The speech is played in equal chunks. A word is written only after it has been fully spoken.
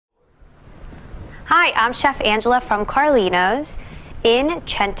Hi, I'm Chef Angela from Carlino's in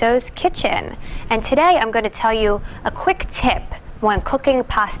Cento's kitchen. And today I'm going to tell you a quick tip when cooking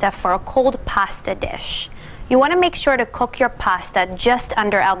pasta for a cold pasta dish. You want to make sure to cook your pasta just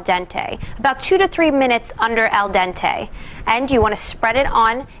under al dente, about 2 to 3 minutes under al dente. And you want to spread it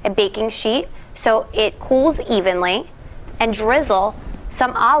on a baking sheet so it cools evenly, and drizzle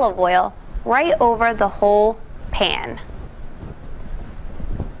some olive oil right over the whole pan.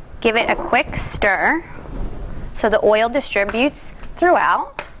 Give it a quick stir so the oil distributes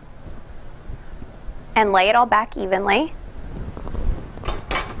throughout, and lay it all back evenly,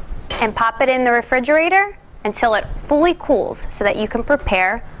 and pop it in the refrigerator until it fully cools so that you can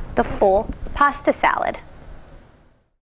prepare the full pasta salad.